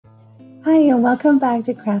Hi and welcome back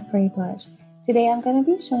to Craft Berry Bush. Today I'm going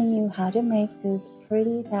to be showing you how to make this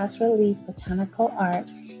pretty bas-relief botanical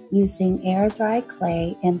art using air dry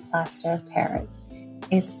clay and plaster of Paris.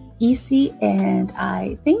 It's easy and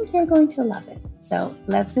I think you're going to love it. So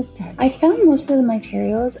let's get started. I found most of the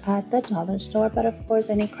materials at the dollar store, but of course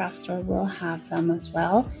any craft store will have them as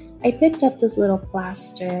well. I picked up this little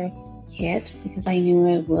plaster kit because I knew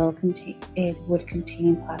it would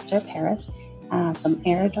contain plaster of Paris. Some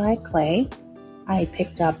air dry clay. I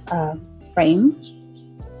picked up a frame.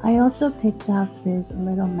 I also picked up this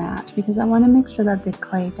little mat because I want to make sure that the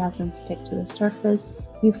clay doesn't stick to the surface.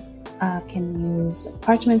 You can use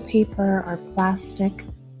parchment paper or plastic.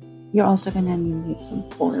 You're also going to need some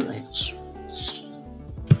foliage.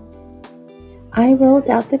 I rolled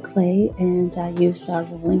out the clay and used a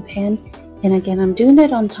rolling pin. And again, I'm doing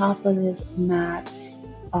it on top of this mat.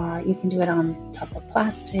 You can do it on top of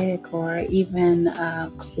plastic or even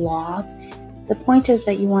cloth. The point is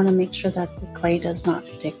that you want to make sure that the clay does not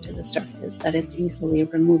stick to the surface, that it's easily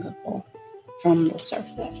removable from the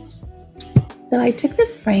surface. So I took the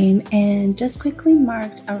frame and just quickly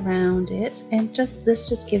marked around it, and this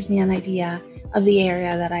just gives me an idea of the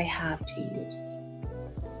area that I have to use.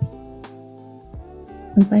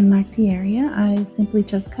 Once I marked the area, I simply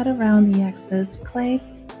just cut around the excess clay,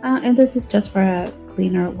 and this is just for a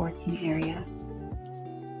cleaner working area.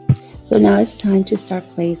 So now it's time to start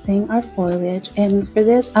placing our foliage, and for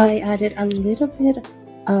this I added a little bit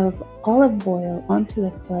of olive oil onto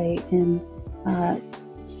the clay, and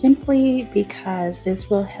simply because this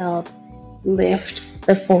will help lift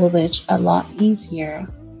the foliage a lot easier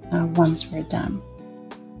once we're done.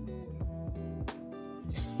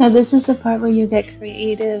 Now this is the part where you get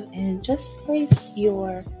creative and just place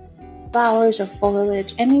your flowers or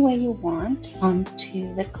foliage any way you want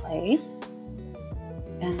onto the clay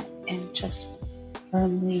and just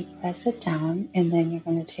firmly press it down, and then you're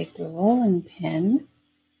going to take the rolling pin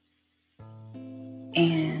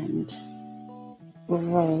and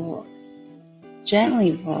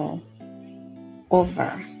gently roll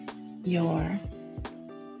over your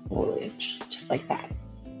foliage, just like that.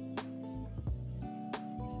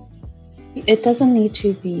 It doesn't need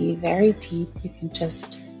to be very deep. You can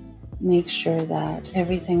just make sure that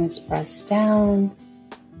everything is pressed down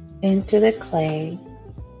into the clay,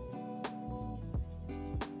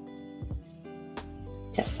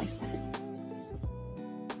 just like that.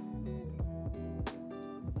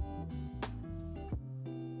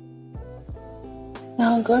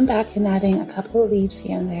 Now I'm going back and adding a couple of leaves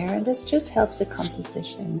here and there, and this just helps the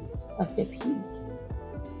composition of the piece.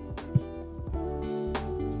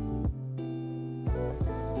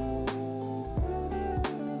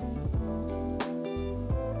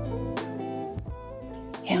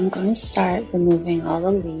 Okay, I'm going to start removing all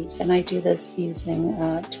the leaves, and I do this using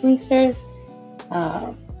tweezers,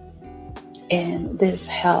 and this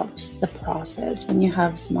helps the process when you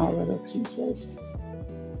have small little pieces.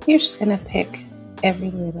 You're just going to pick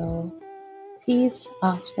every little piece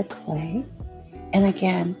off the clay, and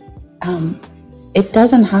again, it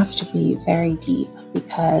doesn't have to be very deep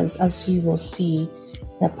because, as you will see,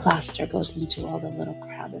 the plaster goes into all the little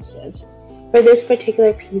crevices. For this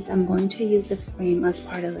particular piece, I'm going to use a frame as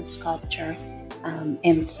part of the sculpture,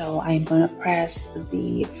 and so I'm going to press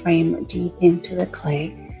the frame deep into the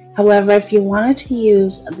clay. However, if you wanted to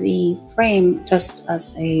use the frame just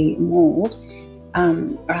as a mold,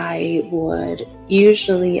 I would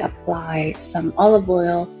usually apply some olive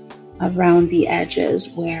oil around the edges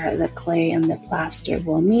where the clay and the plaster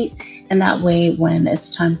will meet, and that way when it's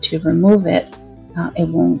time to remove it, it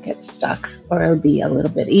won't get stuck, or it'll be a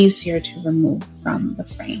little bit easier to remove from the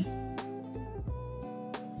frame.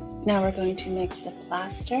 Now we're going to mix the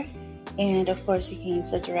plaster, and of course you can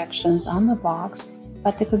use the directions on the box,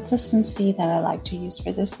 but the consistency that I like to use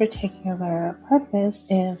for this particular purpose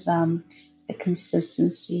is the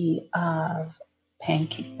consistency of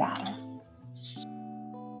pancake batter.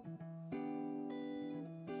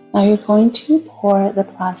 Now you're going to pour the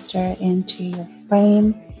plaster into your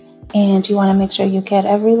frame, and you want to make sure you get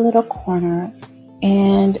every little corner,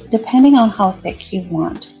 and depending on how thick you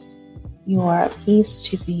want your piece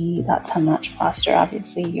to be, that's how much plaster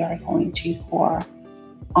obviously you're going to pour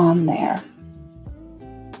on there.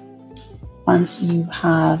 Once you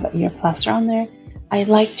have your plaster on there, I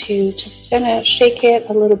like to just kind of shake it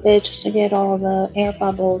a little bit just to get all the air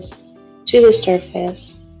bubbles to the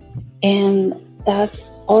surface, and that's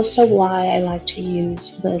also why I like to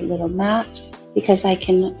use the little mat, because I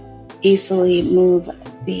can easily move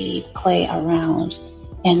the clay around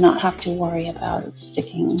and not have to worry about it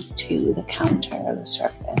sticking to the counter or the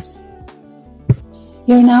surface.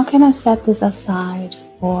 You're now going to set this aside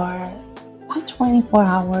for about 24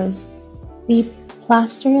 hours. The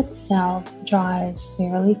plaster itself dries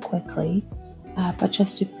fairly quickly, but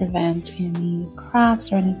just to prevent any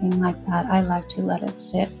cracks or anything like that, I like to let it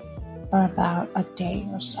sit for about a day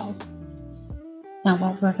or so. Now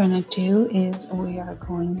what we're going to do is we are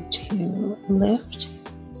going to lift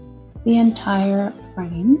the entire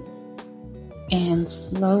frame and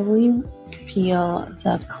slowly peel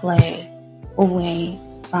the clay away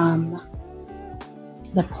from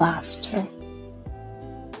the plaster.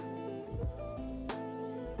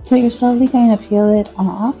 So you're slowly going to peel it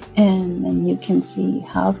off, and then you can see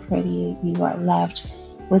how pretty you are left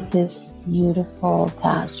with this beautiful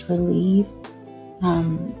bas-relief.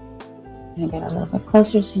 I'm going to get a little bit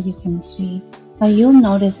closer so you can see. Now you'll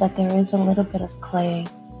notice that there is a little bit of clay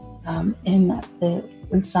in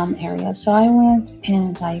some areas. So I went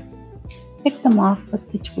and I picked them off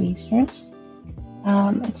with the tweezers.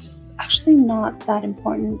 It's actually not that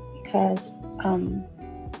important because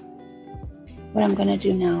what I'm going to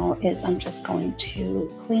do now is I'm just going to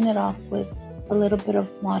clean it off with a little bit of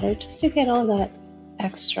water just to get all that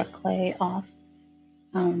extra clay off.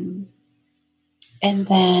 And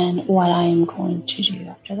then what I'm going to do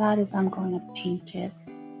after that is I'm going to paint it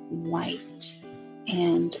white.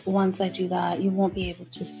 And once I do that, you won't be able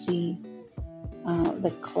to see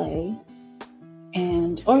the clay.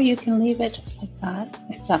 Or you can leave it just like that.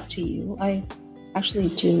 It's up to you. I actually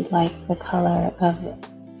do like the color of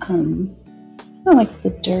like the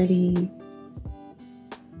dirty,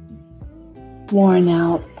 worn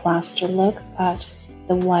out plaster look, but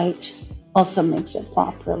the white also makes it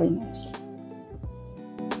pop really nicely.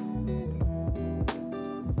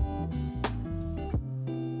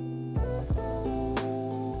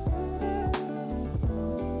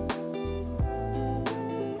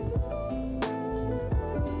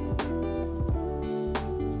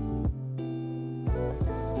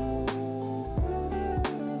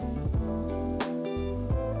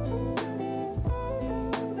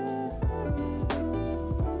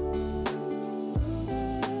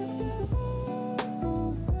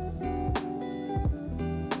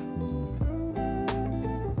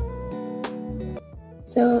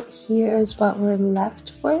 So here's what we're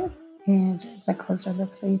left with, and it's a closer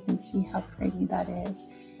look so you can see how pretty that is.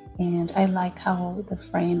 And I like how the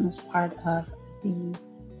frame is part of the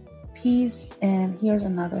piece. And here's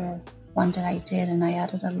another one that I did, and I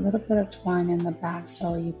added a little bit of twine in the back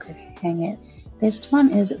so you could hang it. This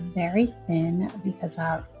one is very thin because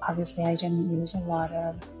obviously I didn't use a lot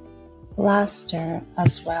of plaster,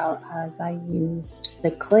 as well as I used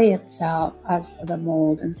the clay itself as the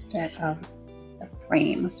mold instead of the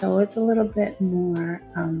frame. So it's a little bit more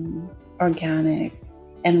organic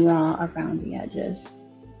and raw around the edges.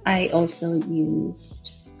 I also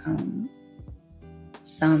used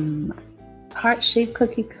some heart-shaped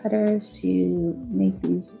cookie cutters to make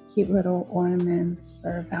these cute little ornaments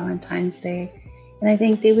for Valentine's Day. And I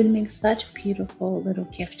think they would make such beautiful little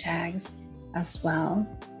gift tags as well.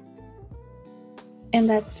 And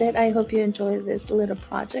that's it. I hope you enjoyed this little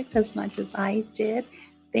project as much as I did.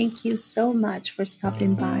 Thank you so much for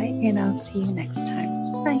stopping by, and I'll see you next time.